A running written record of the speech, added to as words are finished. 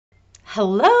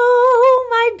Hello,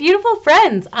 my beautiful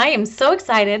friends. I am so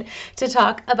excited to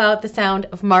talk about the sound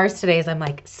of Mars today. As I'm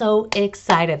like so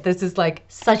excited. This is like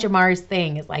such a Mars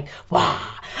thing. It's like, wow.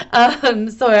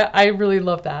 So I really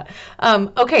love that.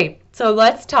 Okay, so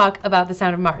let's talk about the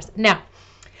sound of Mars. Now,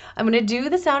 I'm going to do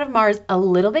the sound of Mars a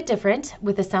little bit different.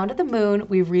 With the sound of the moon,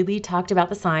 we really talked about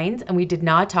the signs and we did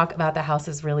not talk about the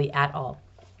houses really at all.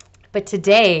 But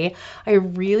today, I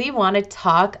really want to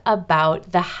talk about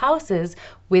the houses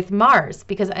with Mars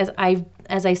because as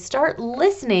I start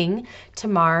listening to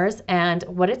Mars and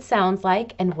what it sounds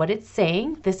like and what it's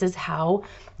saying, this is how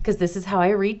I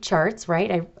read charts,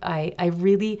 right? I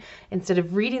really, instead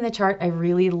of reading the chart, I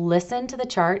really listen to the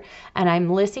chart and I'm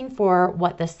listening for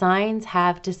what the signs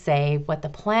have to say, what the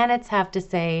planets have to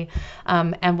say,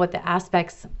 and what the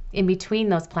aspects in between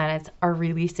those planets are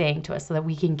really saying to us so that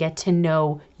we can get to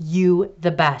know you the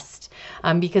best.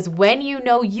 Because when you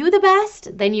know you the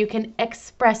best, then you can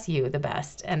express you the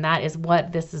best. And that is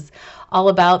what this is all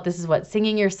about. This is what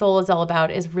singing your soul is all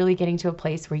about, is really getting to a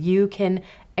place where you can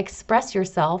express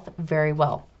yourself very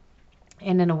well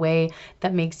and in a way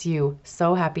that makes you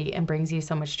so happy and brings you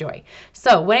so much joy.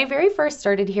 So when I very first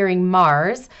started hearing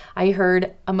Mars, I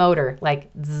heard a motor like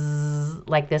zzz,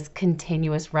 like this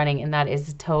continuous running, and that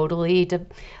is totally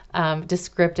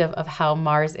descriptive of how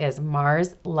Mars is.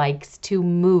 Mars likes to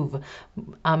move.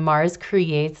 Mars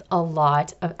creates a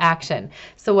lot of action.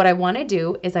 So what I want to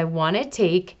do is I want to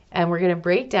take and we're going to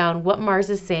break down what Mars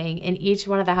is saying in each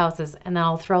one of the houses. And then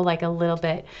I'll throw like a little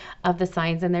bit of the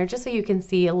signs in there just so you can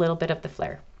see a little bit of the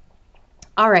flair.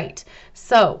 All right,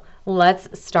 so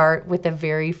let's start with the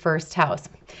very first house.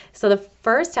 So the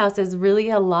first house is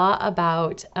really a lot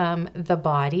about the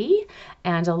body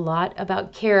and a lot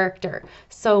about character.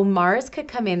 So Mars could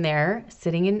come in there,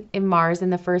 sitting in Mars in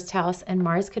the first house, and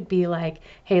Mars could be like,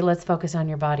 hey, let's focus on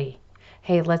your body.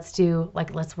 Hey, let's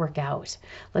work out.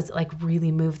 Let's like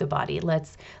really move the body.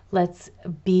 Let's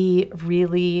be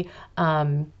really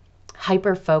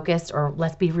hyper focused, or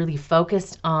let's be really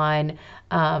focused on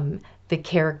our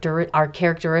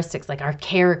characteristics, like our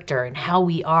character and how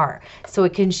we are. So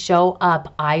it can show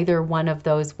up either one of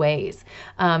those ways.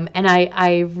 And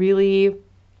I really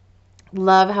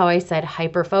love how I said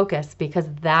hyper focus because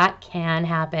that can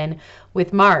happen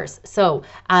with Mars. So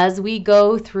as we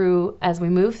move through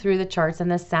the charts and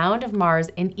the sound of Mars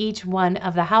in each one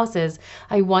of the houses,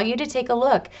 I want you to take a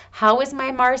look. How is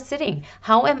my Mars sitting?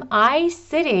 How am I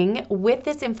sitting with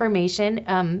this information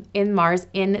in Mars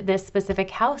in this specific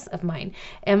house of mine?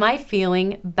 Am I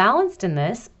feeling balanced in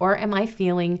this, or am I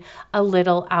feeling a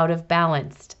little out of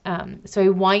balance? So I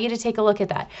want you to take a look at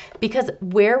that, because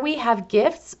where we have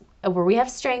gifts, where we have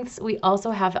strengths, we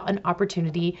also have an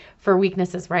opportunity for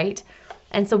weaknesses, right?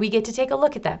 And so we get to take a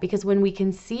look at that, because when we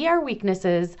can see our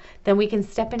weaknesses, then we can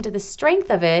step into the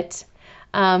strength of it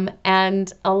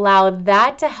and allow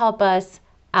that to help us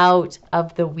out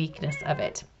of the weakness of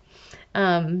it.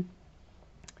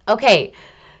 Okay,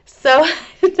 so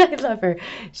I love her.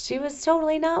 She was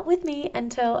totally not with me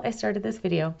until I started this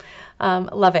video.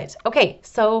 Love it. Okay,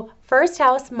 so first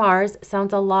house, Mars,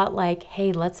 sounds a lot like,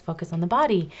 hey, let's focus on the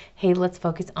body. Hey, let's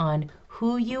focus on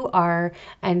who you are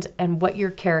and what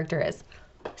your character is.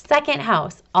 Second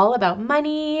house, all about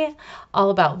money, all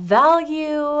about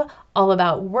value, all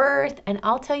about worth. And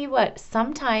I'll tell you what,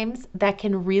 sometimes that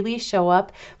can really show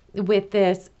up with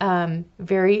this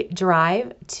very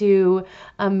drive to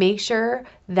make sure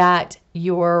that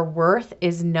your worth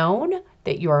is known,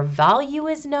 that your value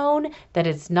is known, that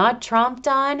it's not trumped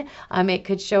on. It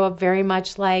could show up very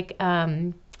much like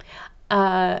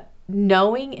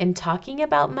knowing and talking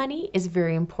about money is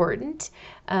very important.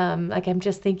 Like I'm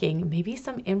just thinking maybe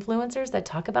some influencers that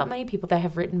talk about money, people that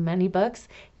have written many books,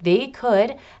 they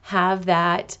could have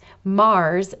that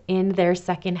Mars in their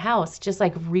second house, just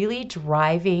like really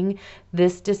driving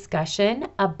this discussion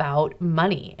about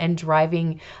money and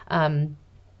driving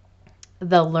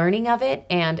the learning of it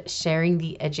and sharing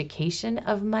the education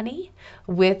of money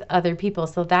with other people.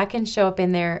 So that can show up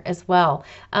in there as well.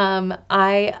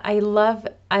 I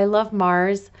love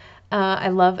Mars. I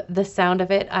love the sound of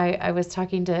it. I was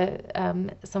talking to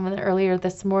someone earlier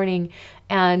this morning,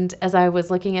 and as I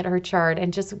was looking at her chart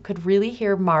and just could really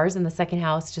hear Mars in the second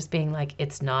house just being like,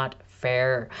 it's not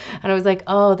fair. And I was like,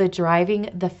 oh, the driving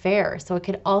the fair. So it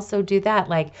could also do that,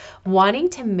 like wanting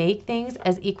to make things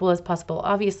as equal as possible.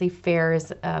 Obviously, fair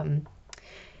is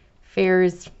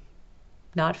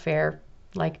not fair.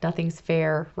 like nothing's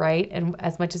fair, right? And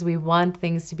as much as we want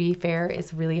things to be fair,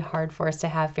 it's really hard for us to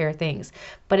have fair things.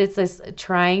 But it's this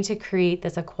trying to create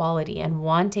this equality and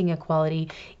wanting equality,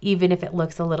 even if it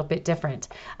looks a little bit different,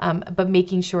 but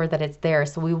making sure that it's there.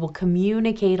 So we will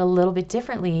communicate a little bit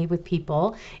differently with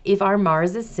people if our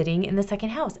Mars is sitting in the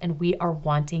second house and we are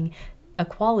wanting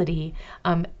equality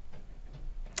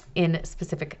in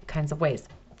specific kinds of ways.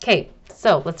 Okay,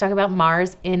 so let's talk about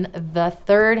Mars in the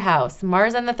third house.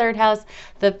 Mars in the third house.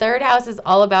 The third house is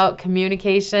all about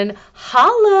communication.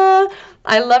 Holla!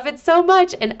 I love it so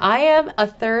much. And I am a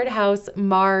third house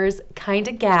Mars kind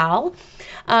of gal.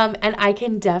 And I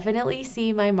can definitely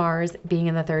see my Mars being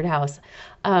in the third house.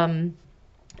 I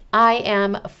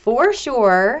am for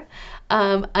sure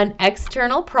an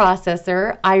external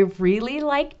processor. I really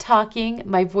like talking.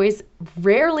 My voice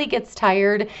rarely gets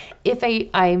tired. If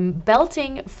I'm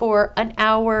belting for an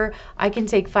hour, I can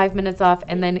take 5 minutes off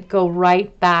and then go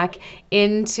right back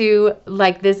into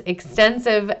like this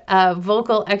extensive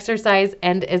vocal exercise,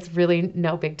 and it's really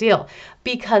no big deal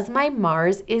because my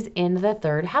Mars is in the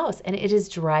third house and it is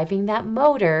driving that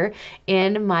motor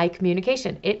in my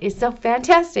communication. It is so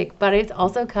fantastic, but it's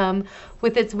also come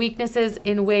with its weaknesses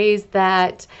in ways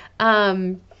that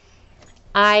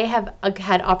I have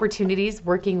had opportunities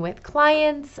working with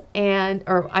clients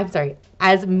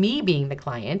as me being the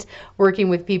client, working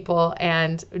with people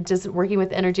and just working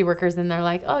with energy workers, and they're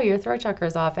like, oh, your throat chakra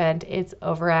is off and it's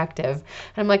overactive. And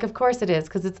I'm like, of course it is,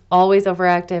 because it's always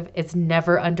overactive. It's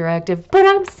never underactive,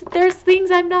 but there's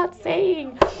things I'm not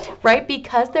saying, right?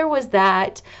 Because there was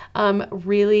that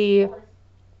really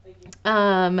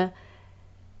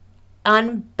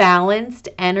unbalanced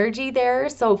energy there.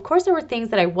 So of course there were things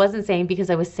that I wasn't saying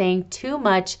because I was saying too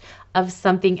much of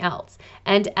something else.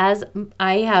 And as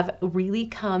I have really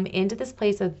come into this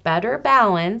place of better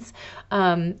balance,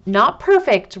 not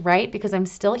perfect, right? Because I'm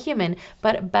still human,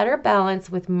 but better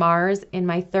balance with Mars in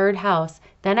my third house,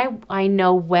 then I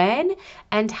know when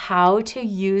and how to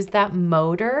use that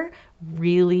motor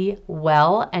really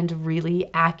well and really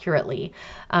accurately.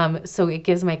 So it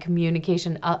gives my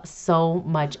communication so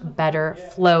much better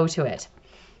flow to it.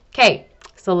 Okay,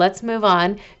 so let's move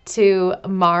on to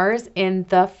Mars in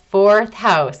the fourth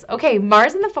house. Okay,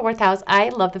 Mars in the fourth house. I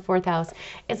love the fourth house.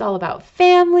 It's all about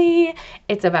family.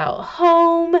 It's about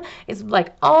home. It's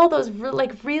like all those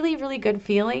really, really good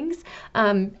feelings.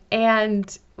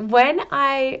 And when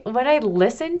I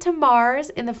listen to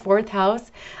Mars in the fourth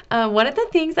house, one of the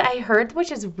things I heard,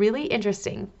 which is really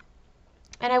interesting,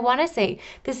 and I want to say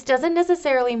this doesn't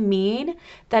necessarily mean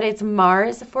that it's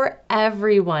Mars for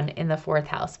everyone in the fourth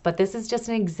house, but this is just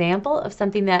an example of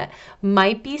something that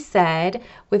might be said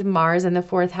with Mars in the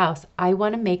fourth house. I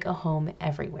want to make a home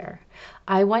everywhere.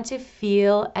 I want to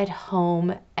feel at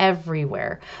home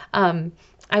everywhere.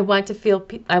 I want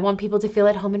people to feel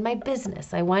at home in my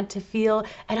business. I want to feel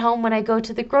at home when I go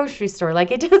to the grocery store.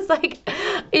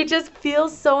 It just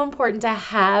feels so important to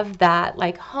have that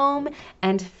like home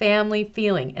and family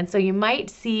feeling. And so you might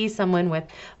see someone with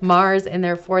Mars in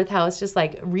their fourth house just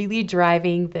like really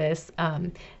driving this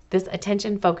this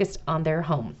attention focused on their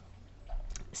home.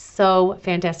 So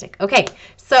fantastic. Okay,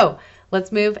 so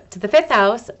let's move to the fifth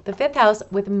house. The fifth house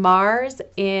with Mars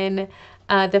in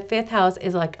the fifth house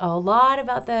is like a lot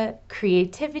about the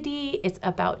creativity. It's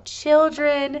about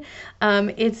children.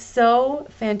 It's so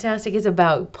fantastic. It's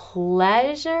about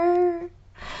pleasure.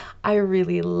 I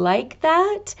really like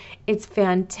that. It's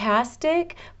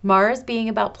fantastic. Mars being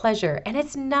about pleasure. And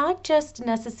it's not just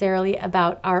necessarily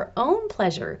about our own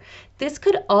pleasure. This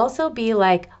could also be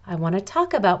like, I want to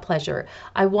talk about pleasure.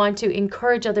 I want to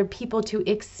encourage other people to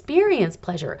experience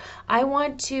pleasure. I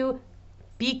want to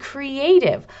be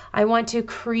creative. I want to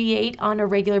create on a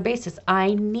regular basis.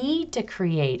 I need to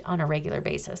create on a regular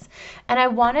basis. And I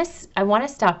want to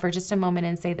stop for just a moment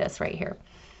and say this right here.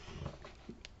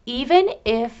 Even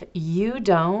if you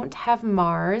don't have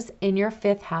Mars in your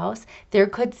fifth house, there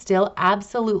could still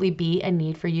absolutely be a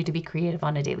need for you to be creative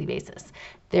on a daily basis.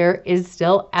 There is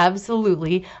still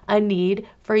absolutely a need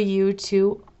for you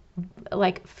to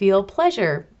like feel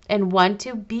pleasure and want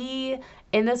to be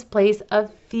in this place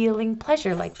of feeling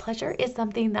pleasure. Like pleasure is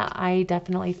something that I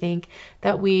definitely think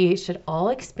that we should all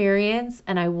experience,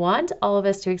 and I want all of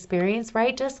us to experience,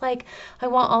 right? Just like I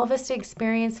want all of us to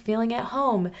experience feeling at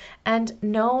home and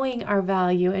knowing our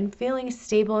value and feeling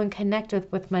stable and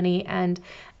connected with money and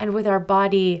with our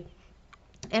body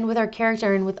and with our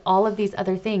character and with all of these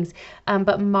other things.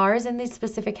 But Mars in these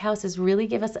specific houses really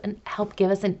help give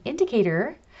us an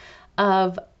indicator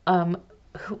of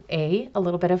a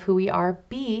little bit of who we are,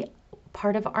 B,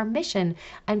 part of our mission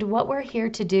and what we're here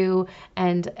to do,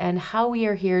 and how we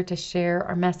are here to share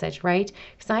our message, right?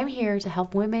 Because I'm here to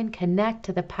help women connect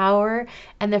to the power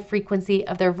and the frequency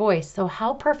of their voice. So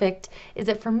how perfect is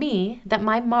it for me that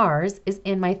my Mars is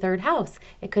in my third house?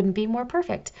 It couldn't be more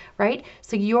perfect, right?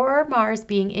 So your Mars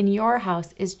being in your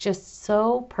house is just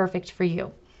so perfect for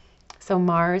you. So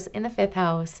Mars in the fifth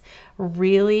house,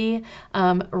 really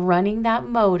running that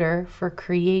motor for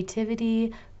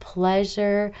creativity,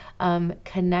 pleasure,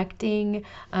 connecting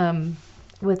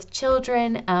with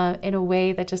children in a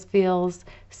way that just feels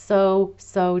so,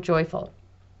 so joyful.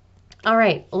 All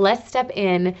right, let's step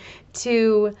in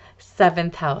to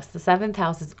seventh house. The seventh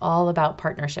house is all about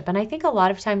partnership. And I think a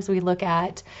lot of times we look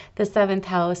at the seventh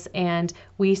house and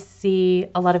we see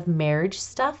a lot of marriage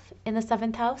stuff in the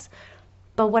seventh house.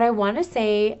 But what I want to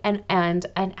say, and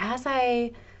as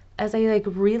I like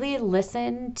really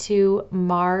listen to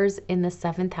Mars in the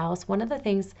seventh house, one of the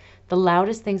things, the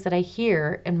loudest things that I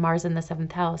hear in Mars in the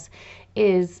seventh house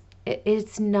is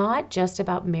it's not just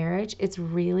about marriage. It's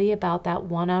really about that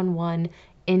one-on-one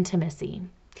intimacy.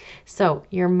 So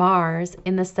your Mars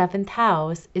in the seventh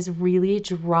house is really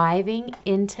driving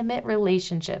intimate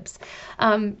relationships.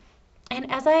 And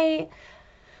as I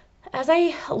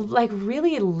like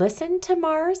really listen to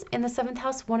Mars in the seventh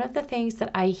house, one of the things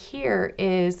that I hear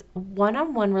is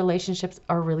one-on-one relationships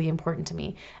are really important to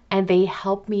me, and they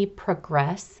help me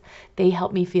progress. They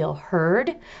help me feel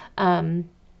heard, and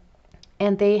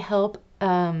they help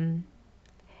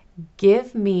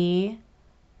give me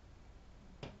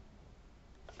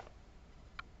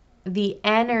the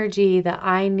energy that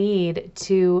I need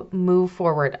to move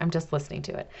forward. I'm just listening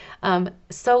to it.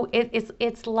 So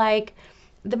it's like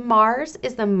the Mars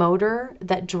is the motor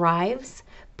that drives,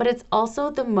 but it's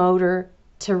also the motor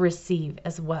to receive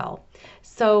as well.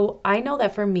 So I know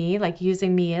that for me, like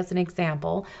using me as an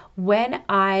example, when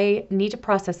I need to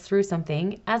process through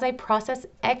something, as I process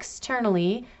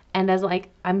externally, and as like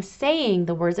I'm saying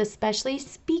the words, especially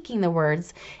speaking the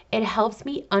words, it helps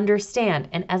me understand.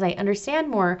 And as I understand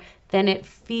more, then it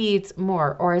feeds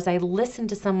more. Or as I listen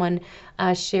to someone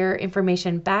share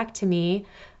information back to me,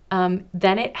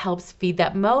 then it helps feed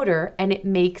that motor and it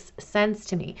makes sense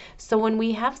to me. So when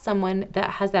we have someone that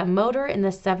has that motor in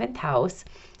the seventh house,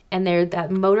 and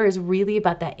that motor is really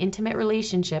about that intimate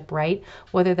relationship, right?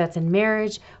 Whether that's in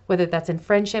marriage, whether that's in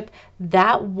friendship,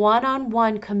 that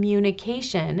one-on-one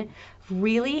communication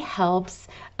really helps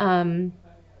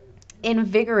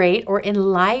invigorate or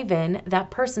enliven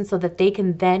that person so that they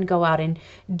can then go out and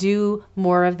do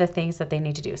more of the things that they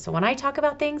need to do. So when I talk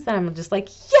about things, then I'm just like,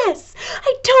 yes,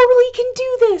 I totally can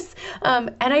do this.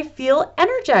 And I feel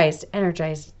energized.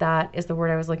 Energized, that is the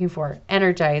word I was looking for.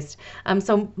 Energized.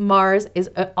 So Mars is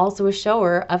also a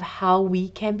shower of how we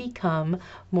can become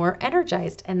more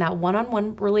energized. And that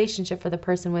one-on-one relationship for the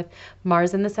person with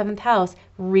Mars in the seventh house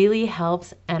really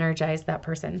helps energize that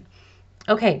person.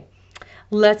 Okay.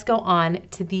 Let's go on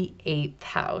to the eighth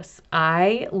house.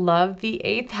 I love the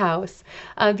eighth house.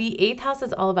 The eighth house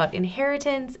is all about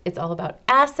inheritance. It's all about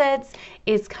assets.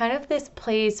 It's kind of this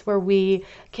place where we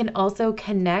can also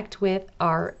connect with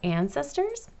our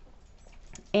ancestors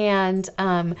and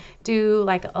do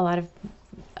like a lot of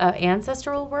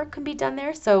ancestral work can be done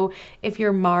there. So if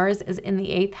your Mars is in the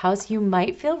eighth house, you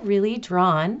might feel really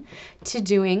drawn to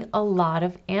doing a lot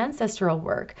of ancestral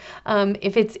work.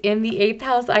 If it's in the eighth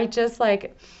house, I'm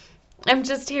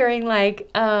just hearing like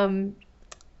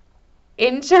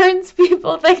insurance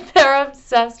people, like they're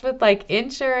obsessed with like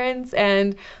insurance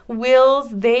and wills.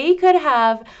 They could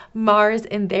have Mars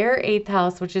in their eighth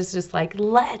house, which is just like,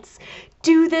 let's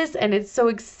do this, and it's so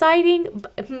exciting,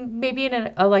 maybe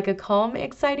in like a calm,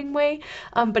 exciting way,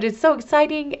 but it's so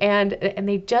exciting, and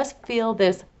they just feel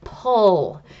this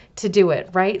pull to do it,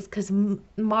 right? Because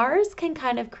Mars can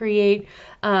kind of create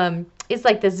it's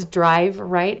like this drive,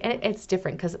 right? And it's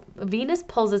different because Venus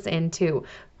pulls us in too,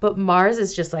 but Mars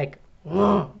is just like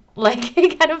like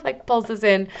it kind of like pulls us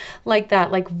in like that.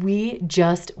 Like we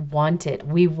just want it.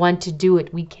 We want to do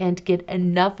it. We can't get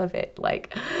enough of it.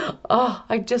 Like, oh,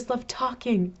 I just love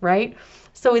talking, right?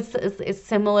 So it's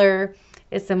similar.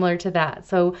 It's similar to that.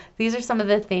 So these are some of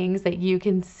the things that you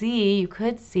could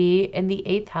see in the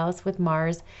eighth house with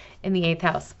Mars in the eighth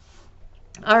house.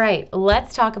 All right,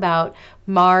 let's talk about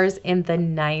Mars in the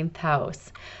ninth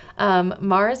house.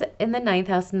 Mars in the ninth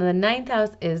house, and the ninth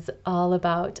house is all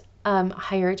about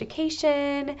higher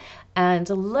education and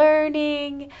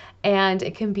learning, and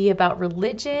it can be about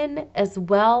religion as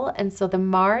well. And so the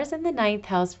Mars in the ninth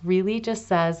house really just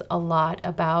says a lot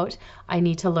about, I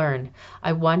need to learn.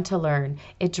 I want to learn.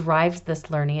 It drives this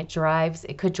learning.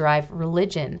 It could drive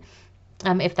religion.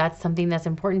 if that's something that's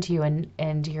important to you,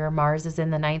 and your Mars is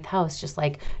in the ninth house, just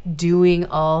like doing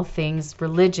all things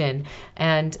religion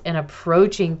and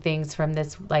approaching things from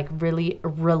this like really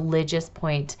religious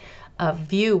point of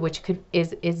view, which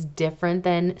is different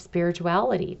than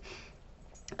spirituality.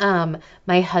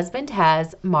 My husband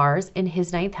has Mars in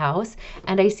his ninth house,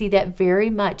 and I see that very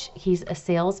much. He's a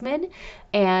salesman,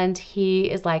 and he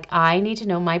is like, I need to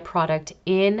know my product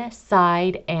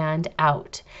inside and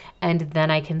out, and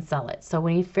then I can sell it. So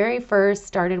when he very first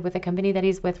started with the company that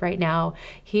he's with right now,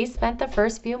 he spent the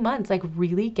first few months like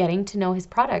really getting to know his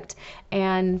product,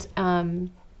 and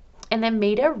then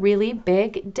made a really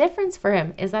big difference for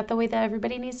him. Is that the way that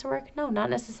everybody needs to work? No, not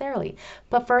necessarily.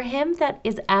 But for him, that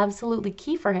is absolutely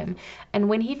key for him. And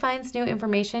when he finds new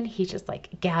information, he just like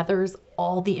gathers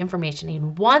all the information. He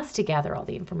wants to gather all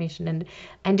the information,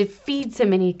 and it feeds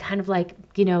him, and he kind of like,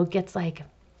 gets like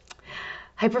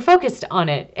hyper focused on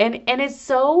it, and it's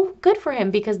so good for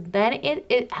him, because then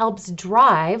it helps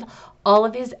drive all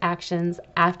of his actions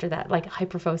after that, like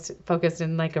hyper focused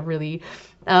in like a really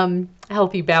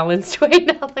healthy, balanced way,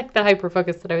 not like the hyper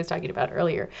focus that I was talking about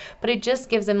earlier. But it just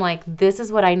gives him like, this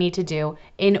is what I need to do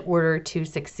in order to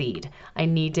succeed. I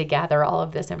need to gather all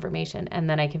of this information, and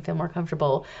then I can feel more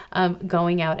comfortable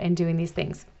going out and doing these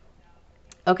things.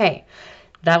 Okay.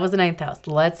 That was the ninth house.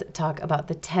 Let's talk about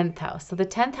the 10th house. So the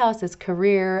 10th house is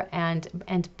career and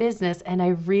business. And I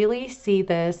really see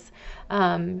this.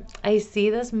 I see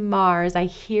this Mars. I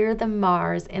hear the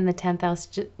Mars in the 10th house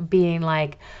being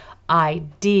like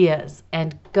ideas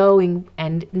and going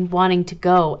and wanting to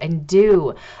go and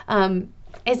do. And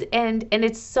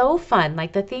it's so fun.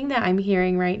 Like the thing that I'm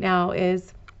hearing right now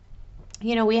is,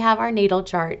 we have our natal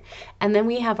chart, and then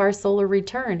we have our solar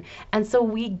return. And so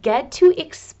we get to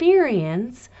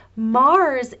experience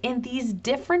Mars in these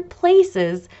different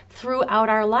places throughout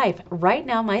our life. Right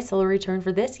now, my solar return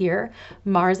for this year,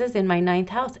 Mars is in my ninth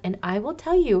house. And I will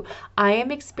tell you, I am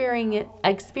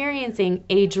experiencing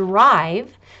a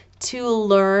drive to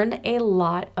learn a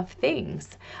lot of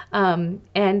things. And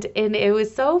it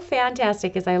was so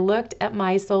fantastic as I looked at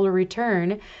my solar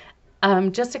return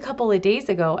just a couple of days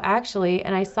ago, actually,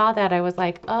 and I saw that. I was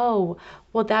like, oh,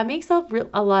 well, that makes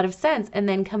a lot of sense. And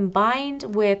then combined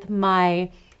with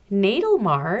my natal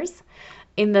Mars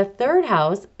in the third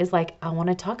house is like, I want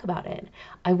to talk about it.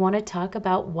 I want to talk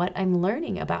about what I'm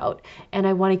learning about, and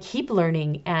I want to keep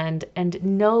learning and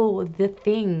know the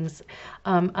things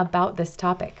about this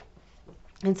topic.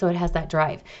 And so it has that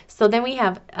drive. So then we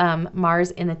have Mars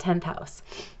in the 10th house.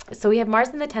 So we have Mars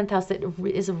in the 10th house that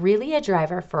is really a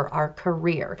driver for our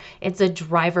career. It's a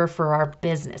driver for our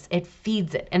business. It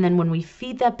feeds it. And then when we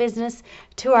feed that business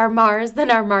to our Mars,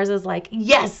 then our Mars is like,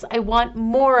 yes, I want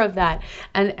more of that.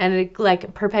 And it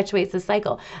like perpetuates the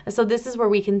cycle. So this is where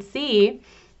we can see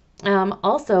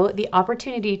also the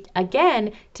opportunity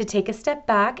again to take a step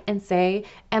back and say,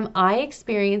 am I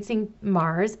experiencing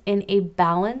Mars in a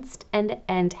balanced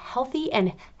and healthy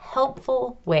and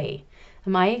helpful way?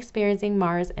 Am I experiencing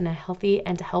Mars in a healthy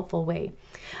and helpful way?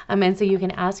 And so you can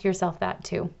ask yourself that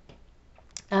too.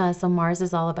 So Mars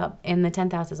is all about, in the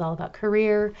 10th house, is all about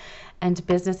career and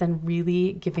business, and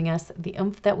really giving us the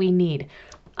oomph that we need.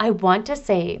 I want to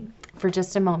say for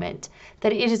just a moment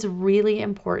that it is really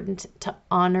important to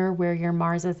honor where your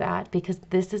Mars is at, because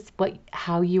this is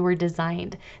how you were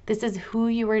designed. This is who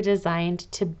you were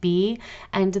designed to be,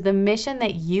 and the mission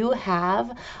that you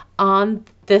have on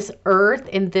this earth,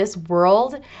 in this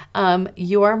world,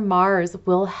 your Mars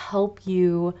will help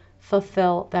you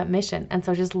fulfill that mission. And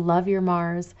so just love your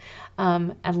Mars,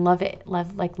 and love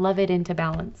it into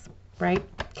balance, right?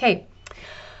 Okay.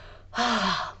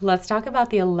 Let's talk about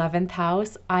the 11th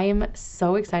house. I am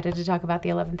so excited to talk about the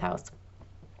 11th house.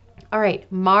 All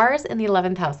right, Mars in the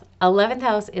 11th house. 11th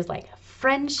house is like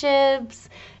friendships,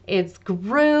 it's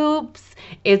groups,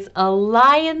 it's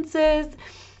alliances.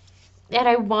 And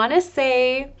I want to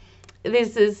say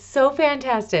this is so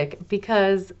fantastic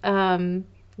because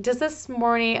just this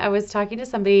morning I was talking to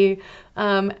somebody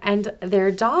and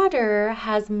their daughter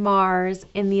has Mars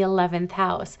in the 11th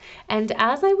house. And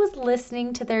as I was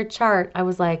listening to their chart, I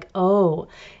was like, oh,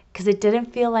 because it didn't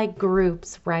feel like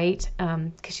groups, right?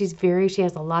 Because she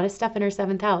has a lot of stuff in her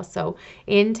 7th house. So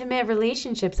intimate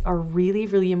relationships are really,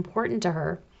 really important to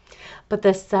her. But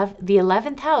the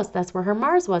 11th house, that's where her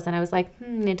Mars was. And I was like,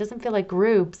 it doesn't feel like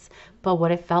groups. But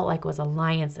what it felt like was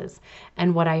alliances.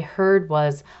 And what I heard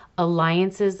was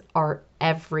alliances are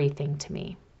everything to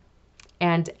me.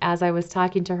 And as I was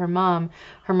talking to her mom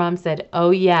said,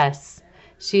 oh, yes.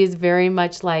 She is very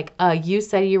much like, you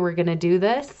said you were going to do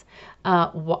this.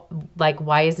 like,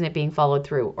 why isn't it being followed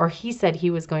through? Or he said he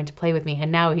was going to play with me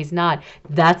and now he's not.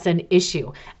 That's an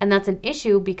issue. And that's an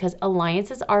issue because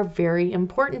alliances are very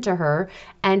important to her,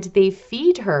 and they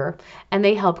feed her and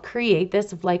they help create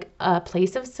this like a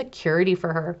place of security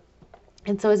for her.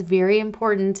 And so it's very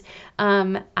important,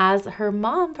 as her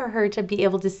mom, for her to be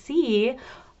able to see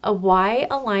why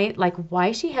Alliance, like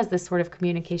why she has this sort of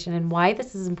communication and why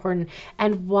this is important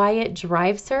and why it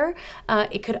drives her.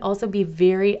 It could also be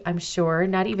very, I'm sure,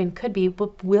 not even could be,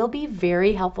 but will be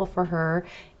very helpful for her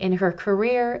in her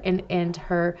career and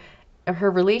her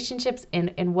relationships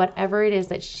and whatever it is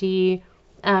that she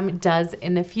does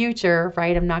in the future,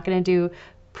 right? I'm not going to do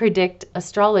predict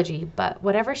astrology, but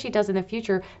whatever she does in the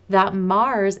future, that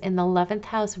Mars in the 11th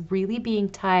house really being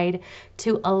tied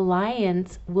to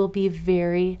alliance will be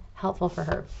very helpful for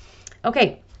her.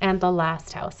 Okay, and the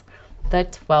last house, the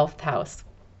 12th house.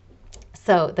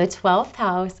 So the 12th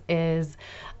house is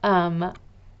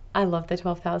I love the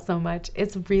 12th house so much.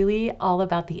 It's really all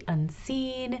about the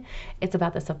unseen. It's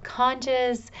about the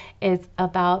subconscious. It's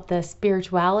about the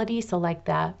spirituality. So like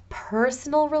the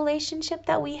personal relationship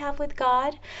that we have with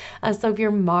God. So if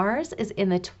your Mars is in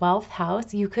the 12th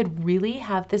house, you could really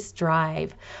have this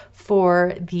drive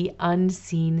for the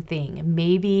unseen thing.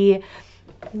 Maybe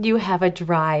you have a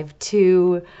drive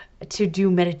to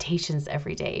do meditations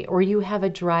every day, or you have a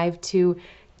drive to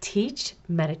teach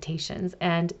meditations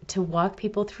and to walk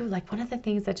people through. Like, one of the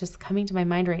things that's just coming to my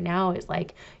mind right now is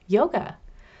like yoga,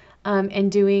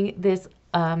 and doing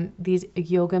these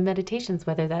yoga meditations,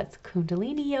 whether that's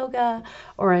Kundalini yoga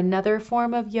or another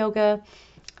form of yoga.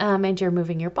 And you're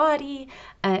moving your body,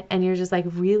 and you're just like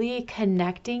really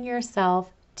connecting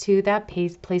yourself to that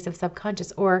place of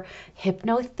subconscious, or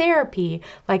hypnotherapy.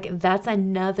 Like, that's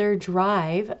another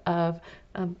drive of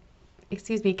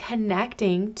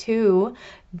connecting to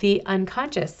the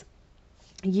unconscious.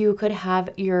 You could have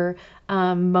your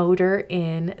motor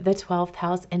in the 12th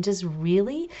house and just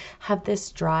really have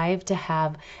this drive to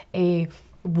have a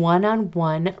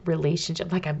one-on-one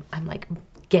relationship. Like, I'm like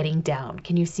getting down.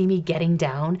 Can you see me getting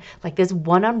down? Like this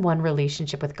one-on-one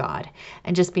relationship with God,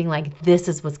 and just being like, this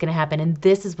is what's going to happen and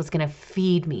this is what's going to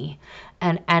feed me.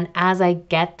 And as I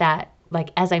get that,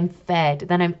 like as I'm fed,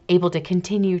 then I'm able to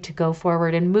continue to go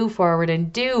forward and move forward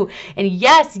and do. And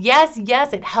yes, yes,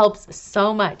 yes, it helps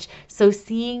so much. So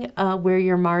seeing where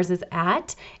your Mars is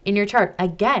at in your chart,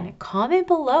 again, comment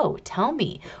below. Tell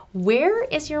me, where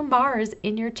is your Mars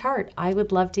in your chart? I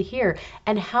would love to hear.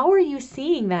 And how are you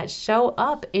seeing that show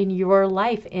up in your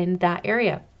life in that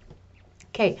area?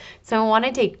 Okay, so I want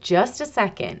to take just a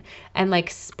second and like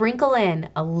sprinkle in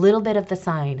a little bit of the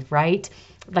sign, right?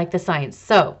 Like the signs.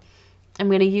 So I'm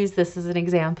going to use this as an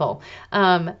example.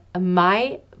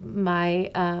 My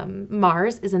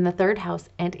Mars is in the 3rd house,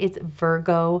 and it's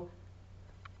Virgo.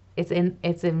 It's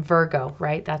in Virgo,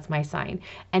 right? That's my sign.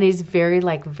 And it's very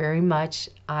much,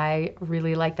 I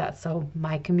really like that. So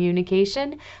my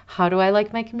communication, how do I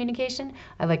like my communication?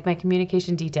 I like my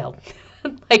communication detailed.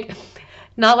 Like,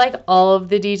 not like all of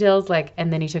the details, like,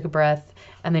 and then he took a breath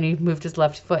and then he moved his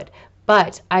left foot.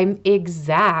 But I'm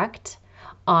exact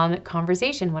on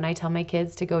conversation. When I tell my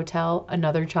kids to go tell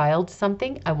another child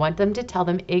something, I want them to tell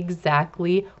them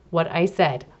exactly what I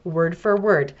said, word for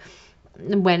word.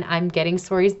 When I'm getting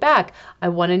stories back, I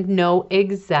want to know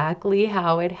exactly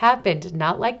how it happened,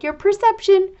 not like your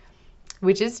perception,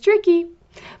 which is tricky,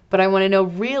 but I want to know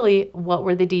really what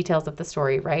were the details of the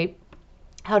story, right?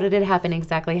 How did it happen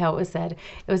exactly how it was said?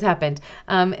 It was happened.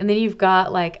 And then you've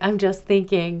got, like, I'm just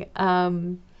thinking,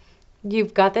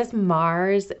 you've got this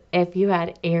Mars. If you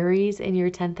had Aries in your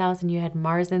 10th house and you had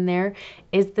Mars in there,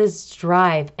 is this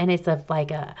drive, and it's a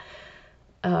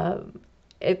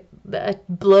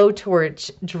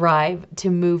blowtorch drive to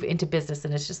move into business,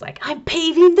 and it's just like, I'm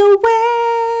paving the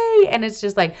way, and it's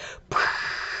just like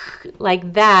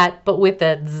that, but with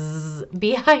a zzz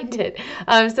behind it.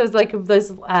 So it's like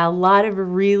there's a lot of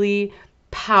really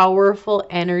powerful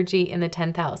energy in the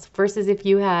 10th house, versus if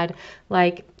you had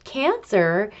like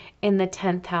Cancer in the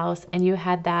 10th house and you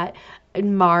had that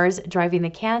Mars driving the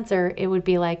Cancer, it would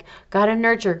be like, gotta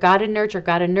nurture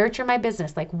my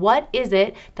business. Like, what is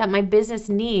it that my business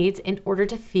needs in order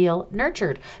to feel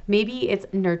nurtured? Maybe it's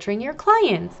nurturing your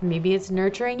clients. Maybe it's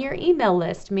nurturing your email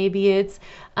list. Maybe it's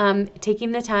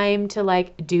taking the time to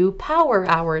like do power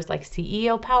hours, like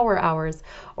CEO power hours,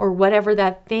 or whatever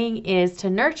that thing is to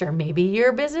nurture. Maybe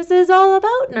your business is all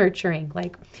about nurturing,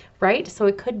 like, right? So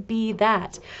it could be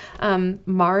that.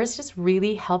 Mars just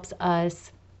really helps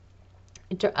us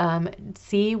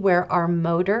see where our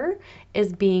motor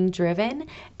is being driven,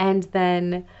 and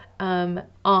then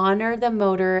honor the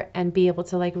motor and be able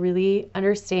to like really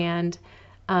understand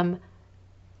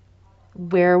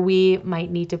where we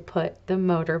might need to put the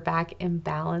motor back in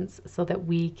balance so that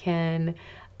we can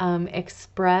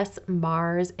express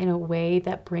Mars in a way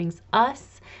that brings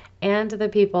us and the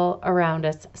people around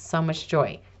us so much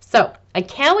joy. So I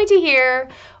can't wait to hear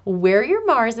where your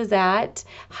Mars is at,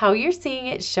 how you're seeing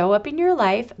it show up in your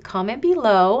life. Comment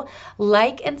below,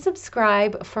 like and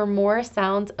subscribe for more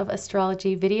Sounds of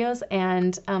Astrology videos.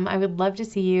 And I would love to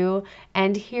see you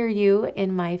and hear you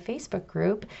in my Facebook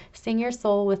group, Sing Your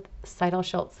Soul with Seidel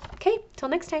Schultz. Okay, till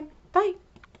next time. Bye.